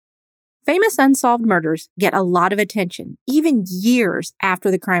Famous unsolved murders get a lot of attention, even years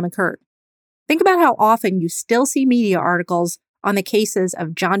after the crime occurred. Think about how often you still see media articles on the cases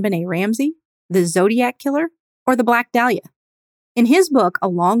of JonBenet Ramsey, the Zodiac Killer, or the Black Dahlia. In his book, A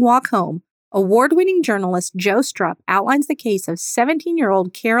Long Walk Home, award-winning journalist Joe Strupp outlines the case of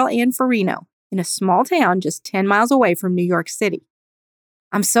 17-year-old Carol Ann Farino in a small town just 10 miles away from New York City.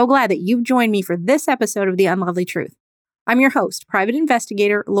 I'm so glad that you've joined me for this episode of The Unlovely Truth. I'm your host, private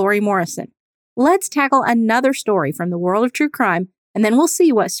investigator Lori Morrison. Let's tackle another story from the world of true crime, and then we'll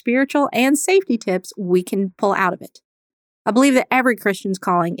see what spiritual and safety tips we can pull out of it. I believe that every Christian's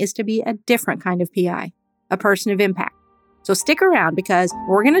calling is to be a different kind of PI, a person of impact. So stick around because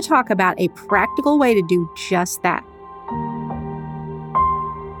we're going to talk about a practical way to do just that.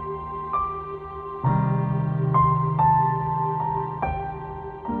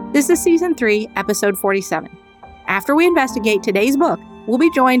 This is Season 3, Episode 47. After we investigate today's book, we'll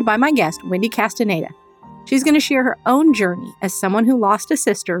be joined by my guest, Wendy Castaneda. She's going to share her own journey as someone who lost a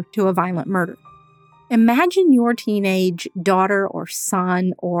sister to a violent murder. Imagine your teenage daughter or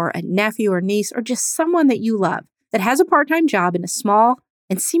son or a nephew or niece or just someone that you love that has a part-time job in a small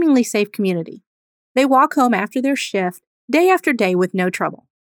and seemingly safe community. They walk home after their shift day after day with no trouble,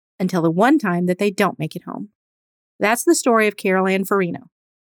 until the one time that they don't make it home. That's the story of Carol Ann Farino.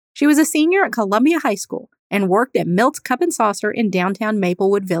 She was a senior at Columbia High School and worked at Milt's Cup and Saucer in downtown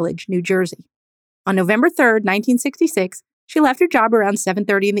Maplewood Village, New Jersey. On November 3rd, 1966, she left her job around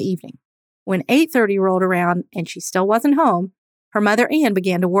 7:30 in the evening. When 8:30 rolled around and she still wasn't home, her mother Ann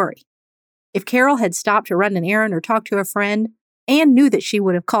began to worry. If Carol had stopped to run an errand or talk to a friend, Ann knew that she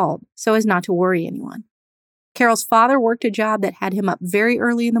would have called so as not to worry anyone. Carol's father worked a job that had him up very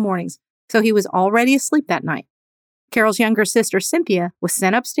early in the mornings, so he was already asleep that night. Carol's younger sister, Cynthia, was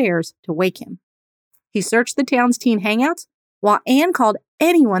sent upstairs to wake him. He searched the town's teen hangouts, while Ann called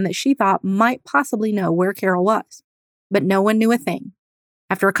anyone that she thought might possibly know where Carol was. But no one knew a thing.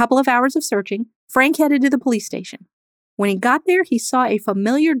 After a couple of hours of searching, Frank headed to the police station. When he got there, he saw a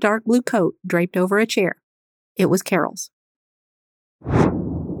familiar dark blue coat draped over a chair. It was Carol's.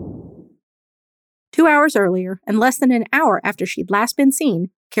 2 hours earlier, and less than an hour after she'd last been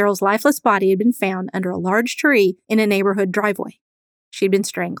seen, Carol's lifeless body had been found under a large tree in a neighborhood driveway. She'd been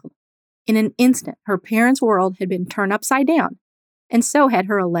strangled. In an instant, her parents' world had been turned upside down, and so had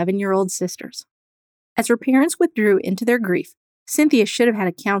her 11-year-old sister's. As her parents withdrew into their grief, Cynthia should have had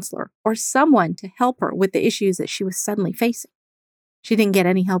a counselor or someone to help her with the issues that she was suddenly facing. She didn't get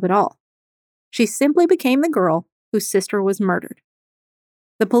any help at all. She simply became the girl whose sister was murdered.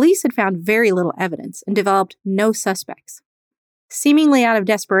 The police had found very little evidence and developed no suspects. Seemingly out of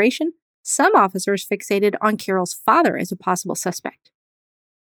desperation, some officers fixated on Carol's father as a possible suspect.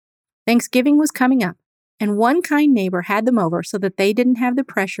 Thanksgiving was coming up, and one kind neighbor had them over so that they didn't have the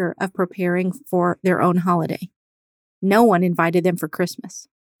pressure of preparing for their own holiday. No one invited them for Christmas,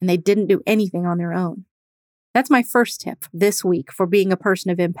 and they didn't do anything on their own. That's my first tip this week for being a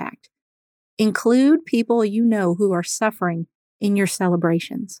person of impact. Include people you know who are suffering in your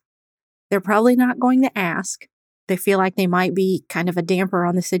celebrations. They're probably not going to ask. They feel like they might be kind of a damper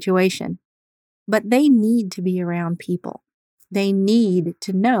on the situation. But they need to be around people. They need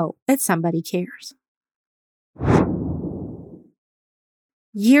to know that somebody cares.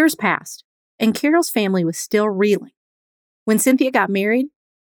 Years passed, and Carol's family was still reeling. When Cynthia got married,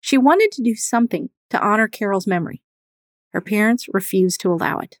 she wanted to do something to honor Carol's memory. Her parents refused to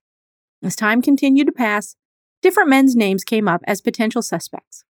allow it. As time continued to pass, different men's names came up as potential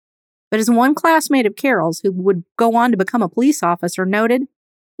suspects. But as one classmate of Carol's, who would go on to become a police officer, noted,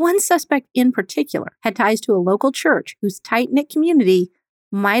 one suspect in particular had ties to a local church whose tight-knit community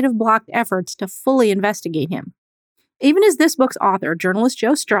might have blocked efforts to fully investigate him. Even as this book's author, journalist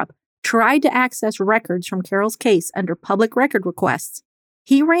Joe Strupp, tried to access records from Carol's case under public record requests,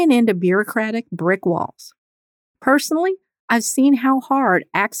 he ran into bureaucratic brick walls. Personally, I've seen how hard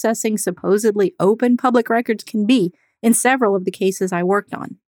accessing supposedly open public records can be in several of the cases I worked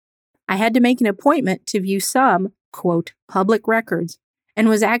on. I had to make an appointment to view some, quote, public records, and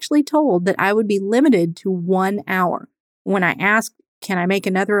was actually told that I would be limited to 1 hour. When I asked, can I make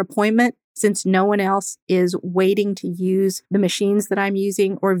another appointment since no one else is waiting to use the machines that I'm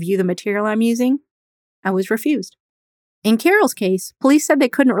using or view the material I'm using, I was refused. In Carol's case, police said they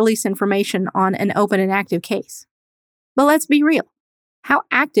couldn't release information on an open and active case. But let's be real. How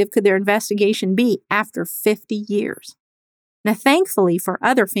active could their investigation be after 50 years? Now, thankfully for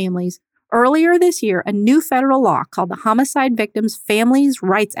other families, earlier this year, a new federal law called the Homicide Victims' Families'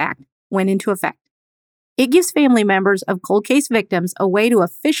 Rights Act went into effect. It gives family members of cold case victims a way to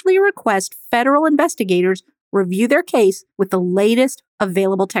officially request federal investigators review their case with the latest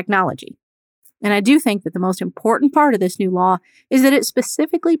available technology. And I do think that the most important part of this new law is that it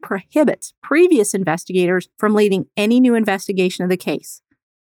specifically prohibits previous investigators from leading any new investigation of the case.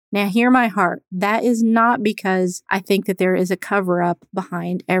 Now, hear my heart. That is not because I think that there is a cover-up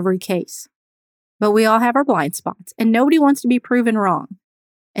behind every case. But we all have our blind spots, and nobody wants to be proven wrong.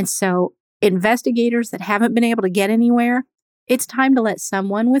 And so, investigators that haven't been able to get anywhere, it's time to let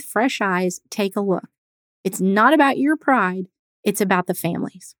someone with fresh eyes take a look. It's not about your pride, it's about the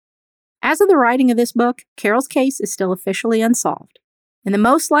families. As of the writing of this book, Carol's case is still officially unsolved, and the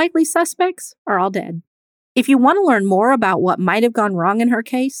most likely suspects are all dead. If you want to learn more about what might have gone wrong in her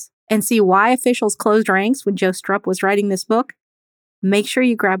case and see why officials closed ranks when Joe Strupp was writing this book, make sure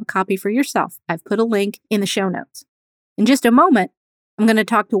you grab a copy for yourself. I've put a link in the show notes. In just a moment, I'm going to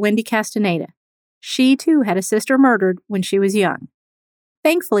talk to Wendy Castaneda. She, too, had a sister murdered when she was young.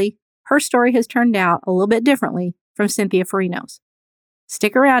 Thankfully, her story has turned out a little bit differently from Cynthia Farino's.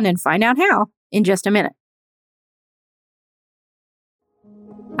 Stick around and find out how in just a minute.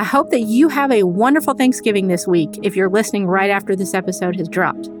 I hope that you have a wonderful Thanksgiving this week if you're listening right after this episode has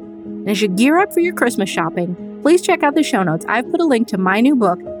dropped. And as you gear up for your Christmas shopping, please check out the show notes. I've put a link to my new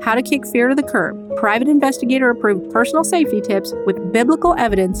book, How to Kick Fear to the Curb, private investigator-approved personal safety tips with biblical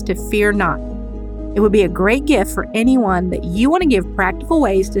evidence to fear not. It would be a great gift for anyone that you want to give practical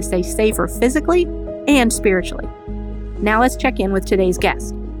ways to stay safer physically and spiritually. Now let's check in with today's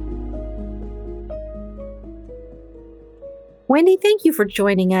guest. Wendy, thank you for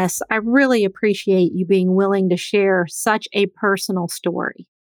joining us. I really appreciate you being willing to share such a personal story.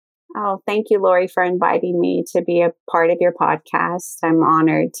 Oh, thank you, Lori, for inviting me to be a part of your podcast. I'm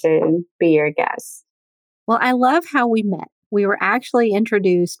honored to be your guest. Well, I love how we met. We were actually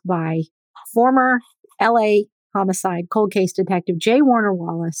introduced by former LA homicide cold case detective J. Warner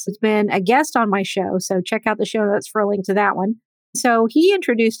Wallace. He's been a guest on my show, so check out the show notes for a link to that one. So he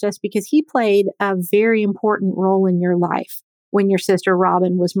introduced us because he played a very important role in your life when your sister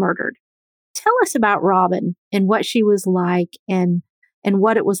Robin was murdered. Tell us about Robin and what she was like and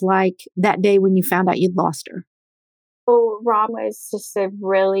what it was like that day when you found out you'd lost her. Oh, Rob was just a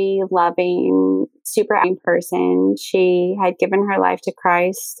really loving, super kind person. She had given her life to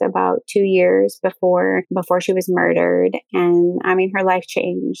Christ about 2 years before she was murdered. And I mean, her life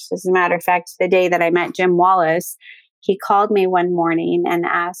changed. As a matter of fact, the day that I met Jim Wallace, he called me one morning and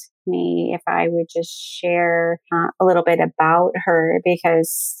asked me if I would just share a little bit about her,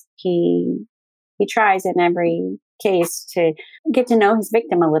 because he tries in every case to get to know his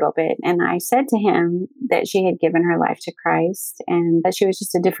victim a little bit. And I said to him that she had given her life to Christ and that she was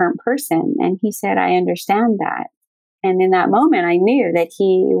just a different person. And he said, I understand that. And in that moment, I knew that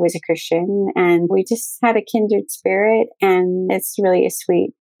he was a Christian and we just had a kindred spirit. And it's really a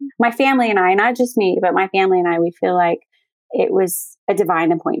sweet. My family and I, not just me, but my family and I, we feel like it was a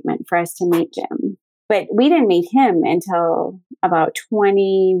divine appointment for us to meet Jim. But we didn't meet him until about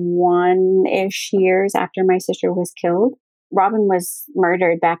 21-ish years after my sister was killed. Robin was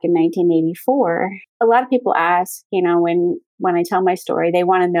murdered back in 1984. A lot of people ask, when I tell my story, they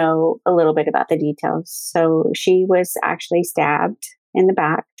want to know a little bit about the details. So she was actually stabbed in the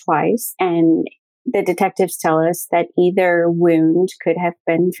back twice. And the detectives tell us that either wound could have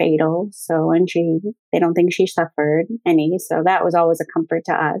been fatal. So, they don't think she suffered any. So that was always a comfort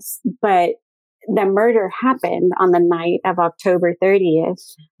to us. But the murder happened on the night of October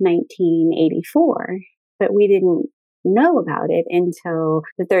 30th, 1984, but we didn't know about it until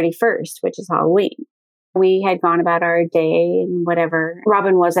the 31st, which is Halloween. We had gone about our day and whatever.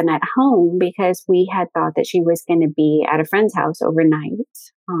 Robin wasn't at home because we had thought that she was going to be at a friend's house overnight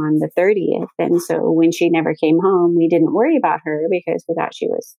on the 30th. And so when she never came home, we didn't worry about her because we thought she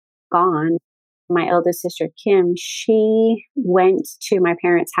was gone. My eldest sister, Kim, she went to my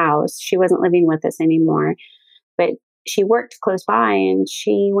parents' house. She wasn't living with us anymore, but she worked close by, and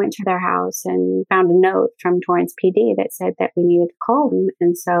she went to their house and found a note from Torrance PD that said that we needed to call them.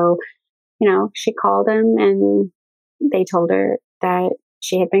 And so, she called them and they told her that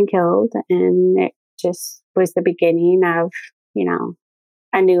she had been killed, and it just was the beginning of,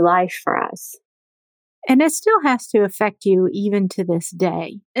 a new life for us. And it still has to affect you even to this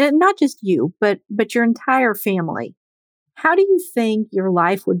day. And not just you, but your entire family. How do you think your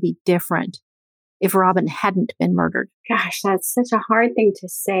life would be different if Robin hadn't been murdered? Gosh, that's such a hard thing to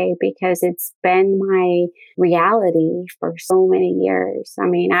say because it's been my reality for so many years. I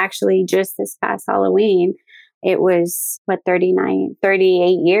mean, actually, just this past Halloween, it was,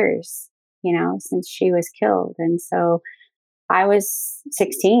 38 years, since she was killed. And so I was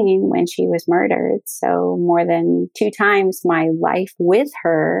 16 when she was murdered. So more than 2 times my life with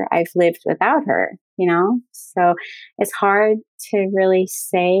her, I've lived without her, So it's hard to really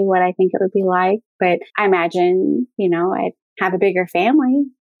say what I think it would be like. But I imagine, I'd have a bigger family.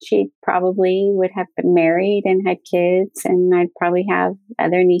 She probably would have been married and had kids, and I'd probably have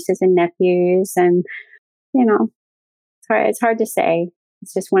other nieces and nephews. And, it's hard to say.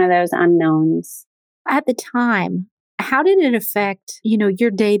 It's just one of those unknowns. At the time, how did it affect,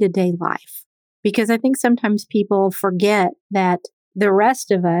 your day-to-day life? Because I think sometimes people forget that the rest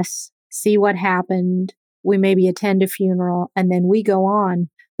of us see what happened. We maybe attend a funeral and then we go on,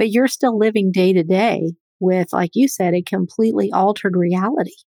 but you're still living day to day with, like you said, a completely altered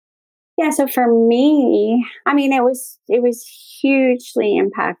reality. Yeah, so for me, I mean, it was hugely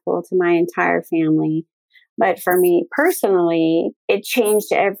impactful to my entire family. But for me personally, it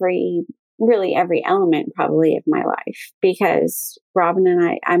changed really every element probably of my life, because Robin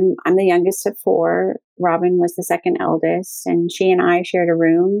and I'm the youngest of four. Robin was the second eldest, and she and I shared a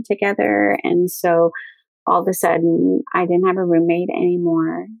room together. And so all of a sudden I didn't have a roommate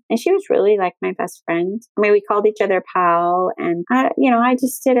anymore. And she was really like my best friend. I mean, we called each other pal, and I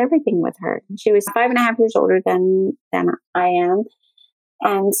just did everything with her. She was 5.5 years older than I am.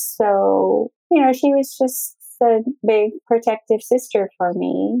 And so, she was just a big protective sister for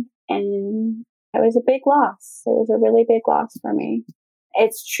me. And it was a big loss. It was a really big loss for me.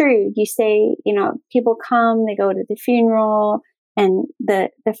 It's true. You say, people come, they go to the funeral, and the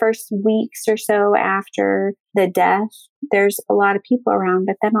first weeks or so after the death, there's a lot of people around,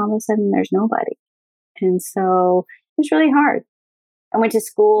 but then all of a sudden there's nobody. And so it was really hard. I went to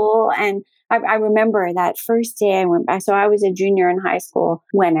school, and I remember that first day I went back. So I was a junior in high school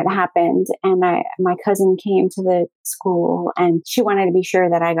when it happened. And my cousin came to the school, and she wanted to be sure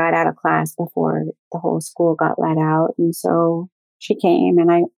that I got out of class before the whole school got let out. And so she came, and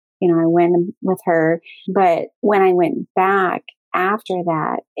I went with her. But when I went back after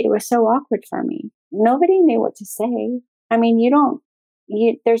that, it was so awkward for me. Nobody knew what to say. I mean,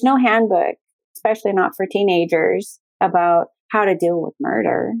 there's no handbook, especially not for teenagers, about how to deal with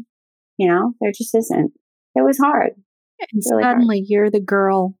murder. There just isn't. It was hard. And Really suddenly hard. you're the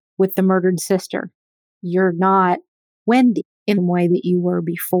girl with the murdered sister. You're not Wendy in the way that you were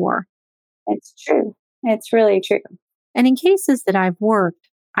before. It's true. It's really true. And in cases that I've worked,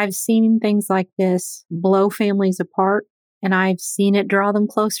 I've seen things like this blow families apart, and I've seen it draw them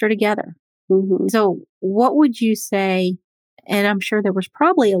closer together. Mm-hmm. So what would you say? And I'm sure there was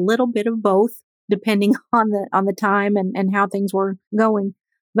probably a little bit of both, depending on the time and how things were going.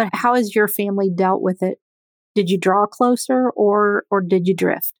 But how has your family dealt with it? Did you draw closer or did you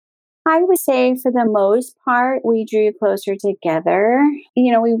drift? I would say for the most part, we drew closer together.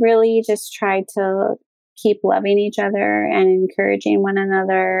 We really just tried to keep loving each other and encouraging one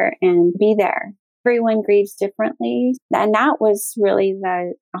another and be there. Everyone grieves differently. And that was really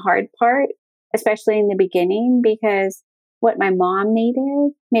the hard part, especially in the beginning, because what my mom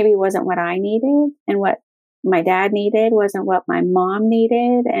needed maybe wasn't what I needed, and what my dad needed wasn't what my mom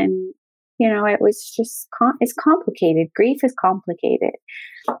needed. And, it was just, it's complicated. Grief is complicated.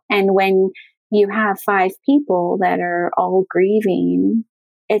 And when you have 5 people that are all grieving,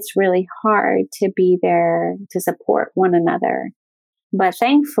 it's really hard to be there to support one another. But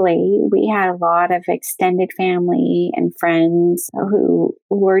thankfully, we had a lot of extended family and friends who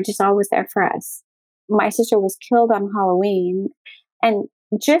were just always there for us. My sister was killed on Halloween. And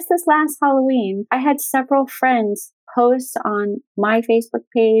just this last Halloween, I had several friends post on my Facebook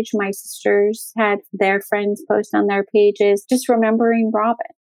page. My sisters had their friends post on their pages, just remembering Robin.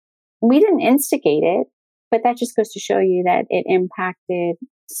 We didn't instigate it, but that just goes to show you that it impacted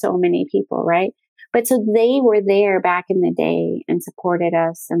so many people, right? But so they were there back in the day and supported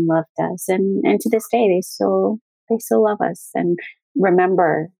us and loved us. And to this day, they still love us and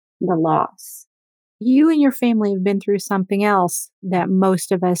remember the loss. You and your family have been through something else that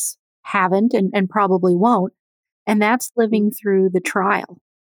most of us haven't and probably won't. And that's living through the trial.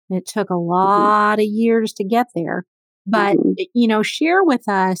 It took a lot of years to get there. But, share with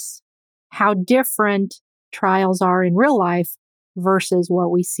us how different trials are in real life versus what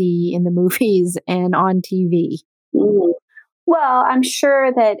we see in the movies and on TV. Mm-hmm. Well, I'm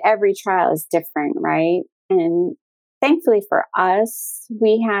sure that every trial is different, right? And thankfully for us,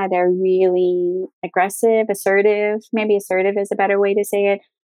 we had a really aggressive, maybe assertive is a better way to say it,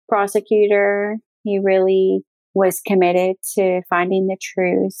 prosecutor. He really was committed to finding the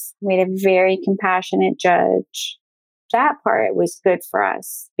truth. We had a very compassionate judge. That part was good for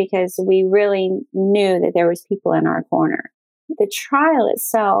us because we really knew that there was people in our corner. The trial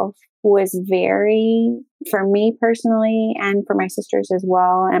itself, was very, for me personally, and for my sisters as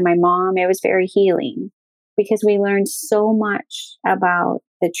well, and my mom, it was very healing because we learned so much about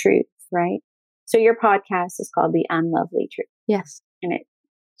the truth, right? So your podcast is called The Unlovely Truth. Yes. And it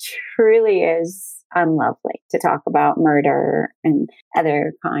truly is unlovely to talk about murder and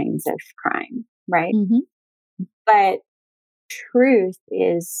other kinds of crime, right? Mm-hmm. But truth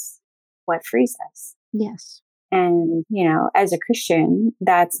is what frees us. Yes. And, as a Christian,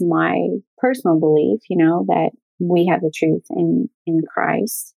 that's my personal belief, that we have the truth in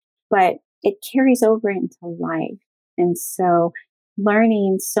Christ, but it carries over into life. And so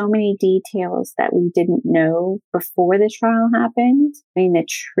learning so many details that we didn't know before the trial happened, the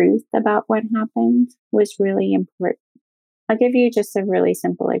truth about what happened was really important. I'll give you just a really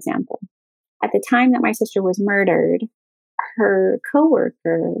simple example. At the time that my sister was murdered, her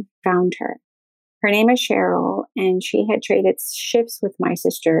coworker found her. Her name is Cheryl, and she had traded shifts with my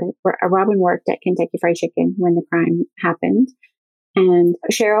sister. Robin worked at Kentucky Fried Chicken when the crime happened. And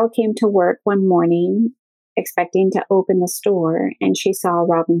Cheryl came to work one morning expecting to open the store, and she saw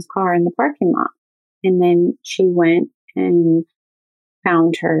Robin's car in the parking lot. And then she went and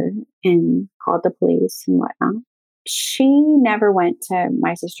found her and called the police and whatnot. She never went to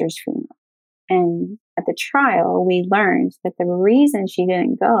my sister's funeral. And at the trial, we learned that the reason she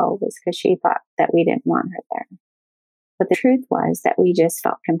didn't go was because she thought that we didn't want her there. But the truth was that we just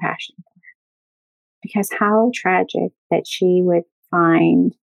felt compassion for her. Because how tragic that she would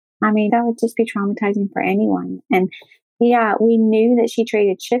find, that would just be traumatizing for anyone. And yeah, we knew that she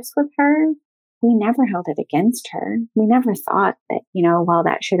traded shifts with her. We never held it against her. We never thought that, well,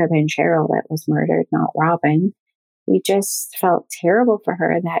 that should have been Cheryl that was murdered, not Robin. We just felt terrible for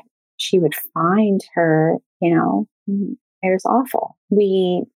her that she would find her, it was awful.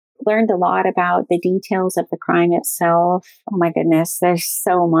 We learned a lot about the details of the crime itself. Oh my goodness, there's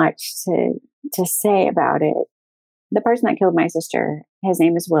so much to say about it. The person that killed my sister, his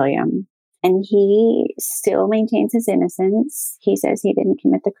name is William, and he still maintains his innocence. He says he didn't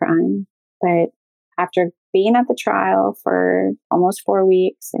commit the crime, but after being at the trial for almost 4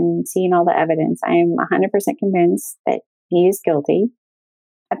 weeks and seeing all the evidence, I am 100% convinced that he is guilty.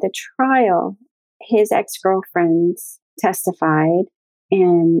 At the trial, his ex-girlfriends testified,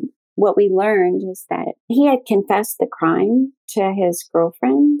 and what we learned is that he had confessed the crime to his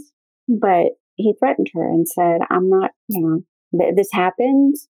girlfriend, but he threatened her and said, I'm not, this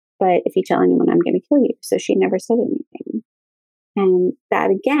happened, but if you tell anyone, I'm going to kill you. So she never said anything. And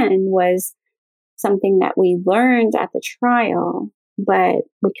that again was something that we learned at the trial, but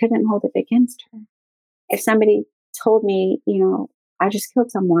we couldn't hold it against her. If somebody told me, I just killed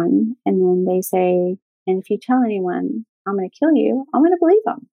someone, and then they say, and if you tell anyone, I'm going to kill you, I'm going to believe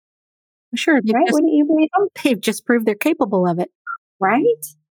them. Sure. Right? Wouldn't you believe them? They've just proved they're capable of it. Right?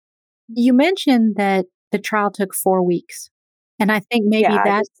 You mentioned that the trial took 4 weeks. And I think maybe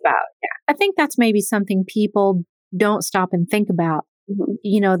I think that's maybe something people don't stop and think about.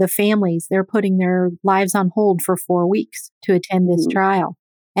 Mm-hmm. The families, they're putting their lives on hold for 4 weeks to attend this trial.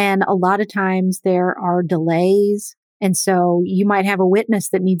 And a lot of times there are delays. And so you might have a witness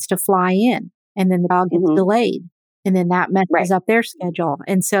that needs to fly in, and then the trial gets delayed, and then that messes up their schedule.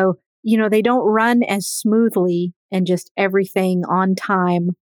 And so, they don't run as smoothly and just everything on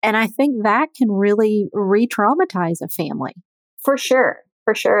time. And I think that can really re-traumatize a family. For sure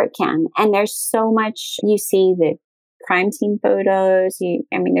it can. And there's so much, you see the crime scene photos.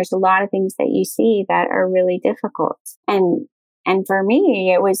 There's a lot of things that you see that are really difficult. And for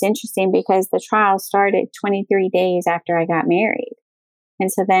me, it was interesting because the trial started 23 days after I got married.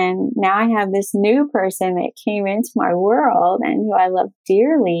 And so then now I have this new person that came into my world and who I love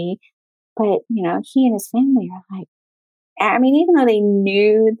dearly. But, he and his family are like, even though they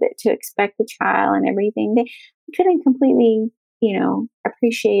knew that to expect the trial and everything, they couldn't completely,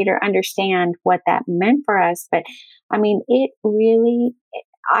 appreciate or understand what that meant for us. But it really,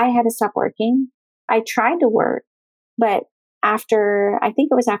 I had to stop working. I tried to work, but I think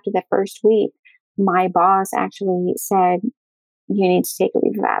it was after the first week, my boss actually said, you need to take a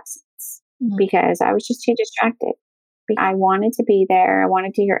leave of absence because I was just too distracted. I wanted to be there. I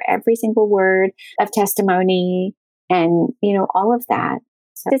wanted to hear every single word of testimony and, all of that.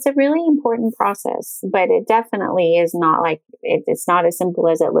 So it's a really important process, but it definitely is not like, it's not as simple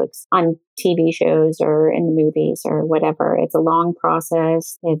as it looks on TV shows or in the movies or whatever. It's a long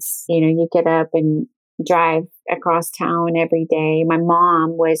process. It's, you get up and drive across town every day. My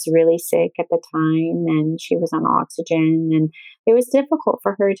mom was really sick at the time and she was on oxygen, and it was difficult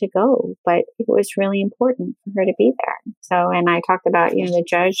for her to go, but it was really important for her to be there. So, and I talked about, the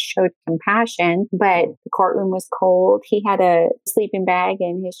judge showed compassion, but the courtroom was cold. He had a sleeping bag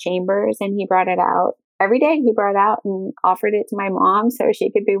in his chambers and he brought it out. Every day he brought it out and offered it to my mom so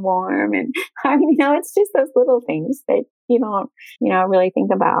she could be warm. And I mean, it's just those little things that you don't, really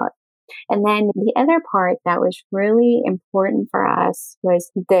think about. And then the other part that was really important for us was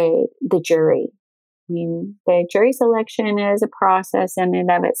the jury. I mean, the jury selection is a process in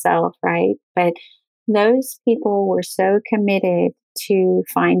and of itself, right? But those people were so committed to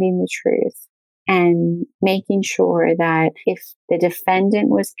finding the truth and making sure that if the defendant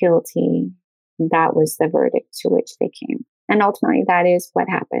was guilty, that was the verdict to which they came. And ultimately, that is what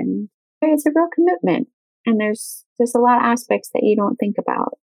happened. It's a real commitment. And there's a lot of aspects that you don't think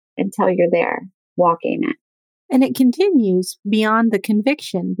about until you're there walking it. And it continues beyond the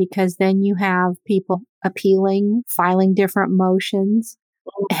conviction, because then you have people appealing, filing different motions.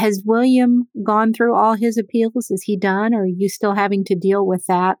 Has William gone through all his appeals? Is he done? Or are you still having to deal with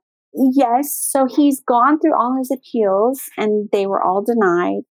that? Yes. So he's gone through all his appeals and they were all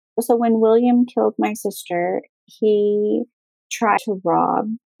denied. So when William killed my sister, he tried to rob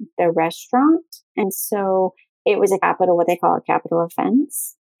the restaurant. And so it was what they call a capital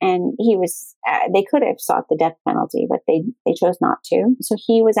offense. And they could have sought the death penalty, but they chose not to. So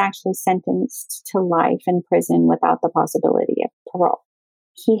he was actually sentenced to life in prison without the possibility of parole.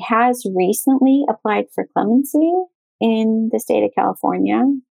 He has recently applied for clemency in the state of California.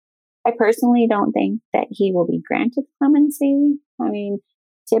 I personally don't think that he will be granted clemency. I mean,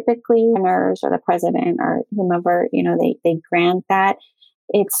 typically, governors or the president or whomever, they grant that.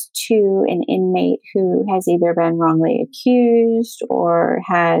 It's to an inmate who has either been wrongly accused or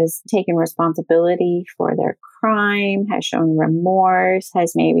has taken responsibility for their crime, has shown remorse,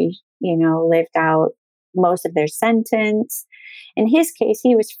 has maybe, lived out most of their sentence. In his case,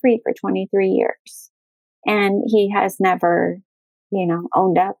 he was free for 23 years and he has never,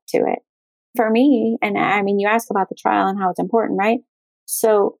 owned up to it. For me, and I mean, you ask about the trial and how it's important, right?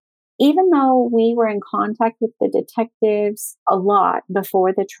 So even though we were in contact with the detectives a lot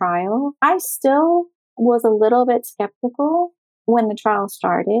before the trial, I still was a little bit skeptical when the trial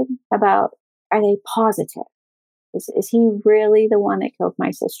started about, are they positive? Is he really the one that killed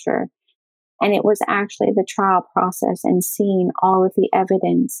my sister? And it was actually the trial process and seeing all of the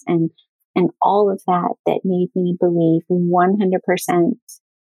evidence and all of that made me believe 100%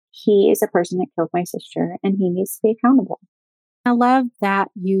 he is a person that killed my sister and he needs to be accountable. I love that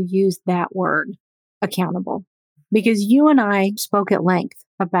you used that word, accountable, because you and I spoke at length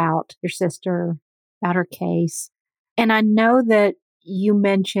about your sister, about her case. And I know that you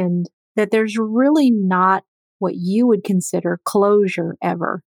mentioned that there's really not what you would consider closure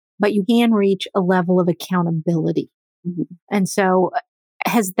ever, but you can reach a level of accountability. Mm-hmm. And so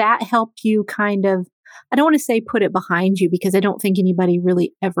has that helped you kind of, I don't want to say put it behind you because I don't think anybody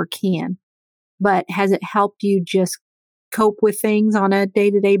really ever can, but has it helped you just cope with things on a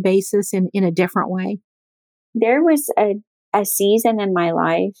day-to-day basis in a different way? There was a season in my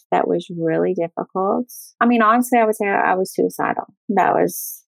life that was really difficult. I mean, honestly, I would say I was suicidal. That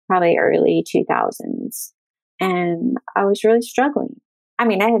was probably early 2000s. And I was really struggling. I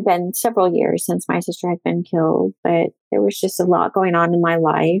mean, it had been several years since my sister had been killed, but there was just a lot going on in my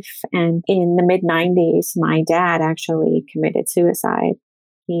life. And in the mid-90s, my dad actually committed suicide.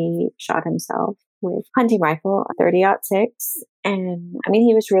 He shot himself with a hunting rifle, a 30-06. And I mean,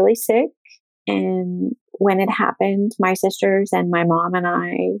 he was really sick. And when it happened, my sisters and my mom and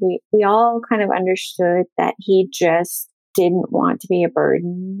I, we all kind of understood that he just didn't want to be a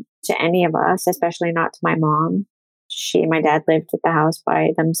burden to any of us, especially not to my mom. She and my dad lived at the house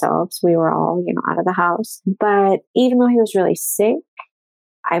by themselves. We were all, out of the house. But even though he was really sick,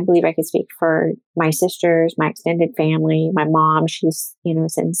 I believe I could speak for my sisters, my extended family, my mom. She's,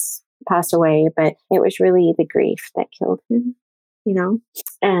 since passed away, but it was really the grief that killed him,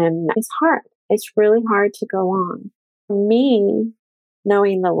 and it's hard. It's really hard to go on. For me,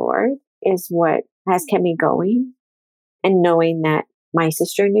 knowing the Lord is what has kept me going, and knowing that my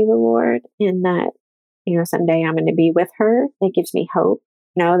sister knew the Lord and that, someday I'm going to be with her, it gives me hope.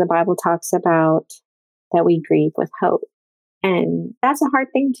 The Bible talks about that we grieve with hope. And that's a hard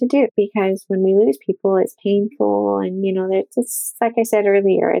thing to do because when we lose people, it's painful. And, it's like I said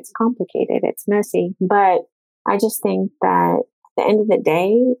earlier, it's complicated, it's messy. But I just think that at the end of the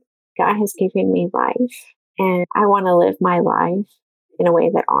day, God has given me life. And I want to live my life in a way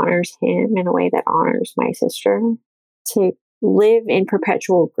that honors him, in a way that honors my sister. To live in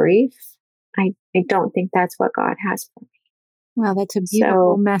perpetual grief I don't think that's what God has for me. Well, that's a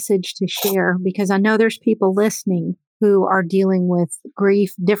beautiful message to share, because I know there's people listening who are dealing with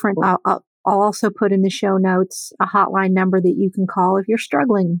grief, different. I'll also put in the show notes a hotline number that you can call if you're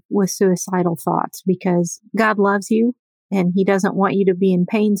struggling with suicidal thoughts, because God loves you and He doesn't want you to be in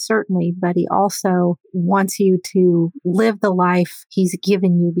pain, certainly, but He also wants you to live the life He's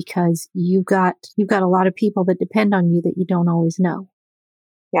given you, because you've got a lot of people that depend on you that you don't always know.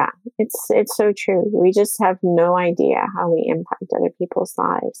 Yeah, it's so true. We just have no idea how we impact other people's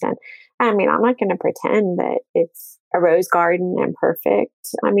lives. And I mean, I'm not going to pretend that it's a rose garden and perfect.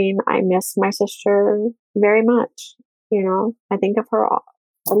 I mean, I miss my sister very much. I think of her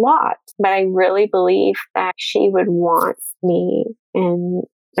a lot, but I really believe that she would want me and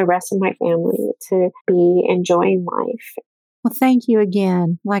the rest of my family to be enjoying life. Well, thank you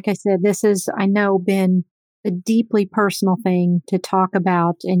again. Like I said, this has, I know, been a deeply personal thing to talk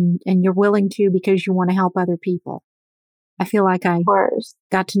about, and you're willing to because you want to help other people. I feel like I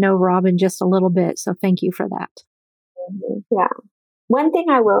got to know Robin just a little bit, so thank you for that. Mm-hmm. Yeah. One thing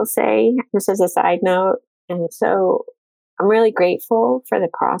I will say, this is a side note, and so I'm really grateful for the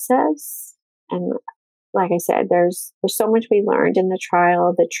process. And like I said, there's so much we learned in the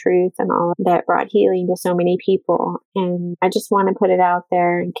trial, the truth and all that brought healing to so many people. And I just want to put it out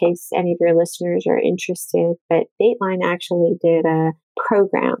there in case any of your listeners are interested. But Dateline actually did a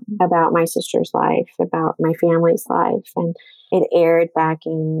program about my sister's life, about my family's life. And it aired back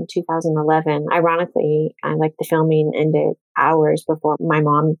in 2011. Ironically, the filming ended hours before my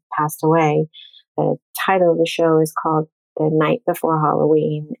mom passed away. The title of the show is called The Night Before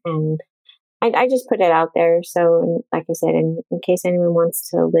Halloween. And I just put it out there. So, like I said, in case anyone wants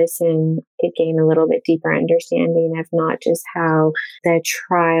to listen, it gain a little bit deeper understanding of not just how the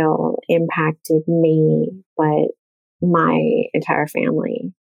trial impacted me, but my entire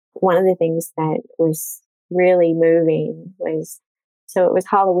family. One of the things that was really moving was, so it was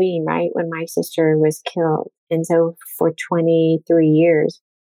Halloween, right, when my sister was killed. And so for 23 years,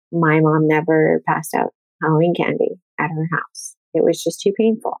 my mom never passed out Halloween candy at her house. It was just too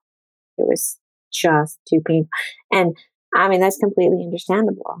painful. It was just too painful. And I mean, that's completely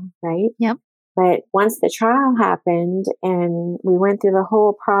understandable, right? Yep. But once the trial happened and we went through the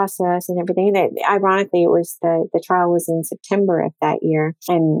whole process and everything, that ironically, it was the trial was in September of that year,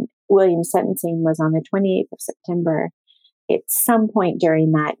 and William's sentencing was on the 28th of September. At some point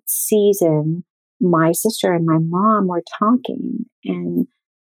during that season, my sister and my mom were talking, and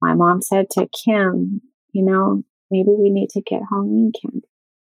my mom said to Kim, maybe we need to get Halloween candy.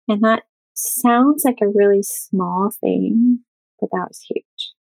 And that sounds like a really small thing, but that was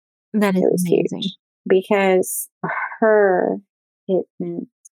huge. That is amazing. Huge because for her, it meant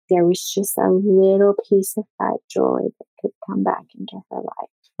there was just a little piece of that joy that could come back into her life.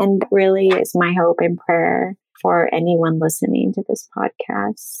 And that really is my hope and prayer for anyone listening to this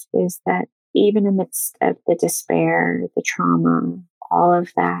podcast, is that even in the midst of the despair, the trauma, all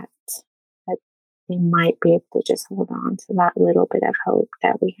of that, that they might be able to just hold on to that little bit of hope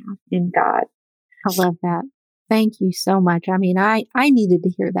that we have in God. I love that. Thank you so much. I mean, I needed to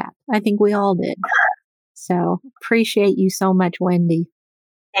hear that. I think we all did. So appreciate you so much, Wendy.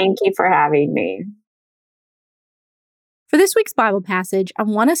 Thank you for having me. For this week's Bible passage, I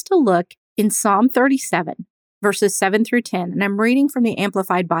want us to look in Psalm 37, verses 7 through 10, and I'm reading from the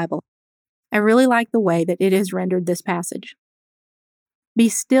Amplified Bible. I really like the way that it has rendered this passage. Be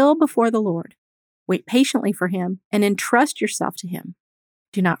still before the Lord. Wait patiently for Him and entrust yourself to Him.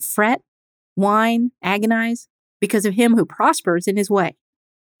 Do not fret, whine, agonize, because of him who prospers in his way,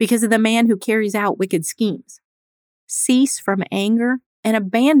 because of the man who carries out wicked schemes. Cease from anger and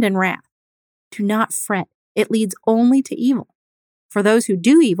abandon wrath. Do not fret. It leads only to evil. For those who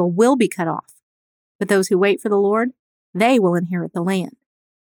do evil will be cut off. But those who wait for the Lord, they will inherit the land.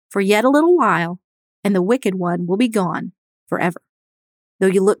 For yet a little while, and the wicked one will be gone forever. Though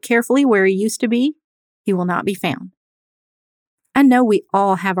you look carefully where he used to be, he will not be found. I know we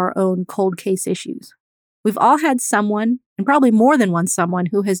all have our own cold case issues. We've all had someone, and probably more than one someone,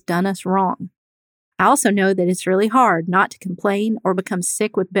 who has done us wrong. I also know that it's really hard not to complain or become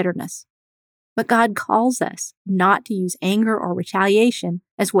sick with bitterness. But God calls us not to use anger or retaliation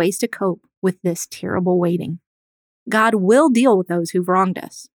as ways to cope with this terrible waiting. God will deal with those who've wronged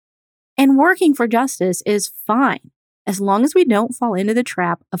us. And working for justice is fine, as long as we don't fall into the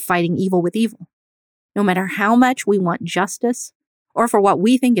trap of fighting evil with evil. No matter how much we want justice, or for what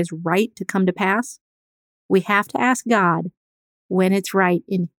we think is right to come to pass, we have to ask God when it's right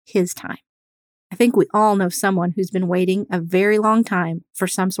in His time. I think we all know someone who's been waiting a very long time for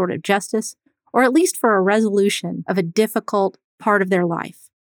some sort of justice, or at least for a resolution of a difficult part of their life.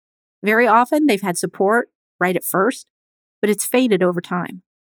 Very often, they've had support right at first, but it's faded over time.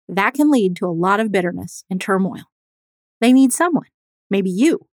 That can lead to a lot of bitterness and turmoil. They need someone, maybe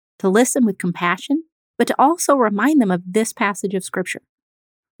you, to listen with compassion, but to also remind them of this passage of Scripture.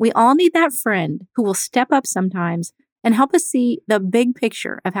 We all need that friend who will step up sometimes and help us see the big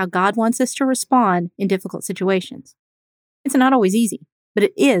picture of how God wants us to respond in difficult situations. It's not always easy, but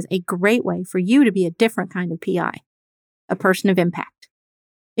it is a great way for you to be a different kind of PI, a person of impact.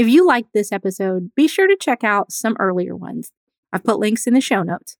 If you liked this episode, be sure to check out some earlier ones. I've put links in the show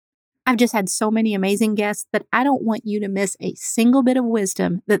notes. I've just had so many amazing guests that I don't want you to miss a single bit of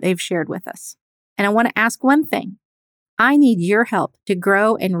wisdom that they've shared with us. And I want to ask one thing. I need your help to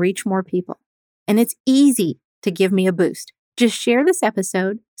grow and reach more people. And it's easy to give me a boost. Just share this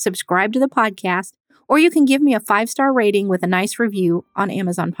episode, subscribe to the podcast, or you can give me a 5-star rating with a nice review on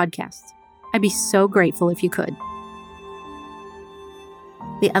Amazon Podcasts. I'd be so grateful if you could.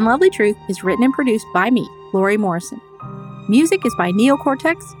 The Unlovely Truth is written and produced by me, Lori Morrison. Music is by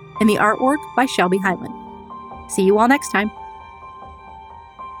Neocortex, and the artwork by Shelby Hyland. See you all next time.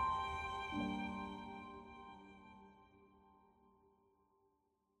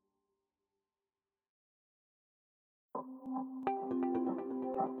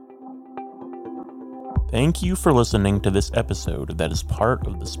 Thank you for listening to this episode that is part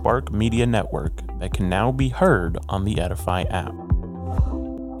of the Spark Media Network that can now be heard on the Edify app.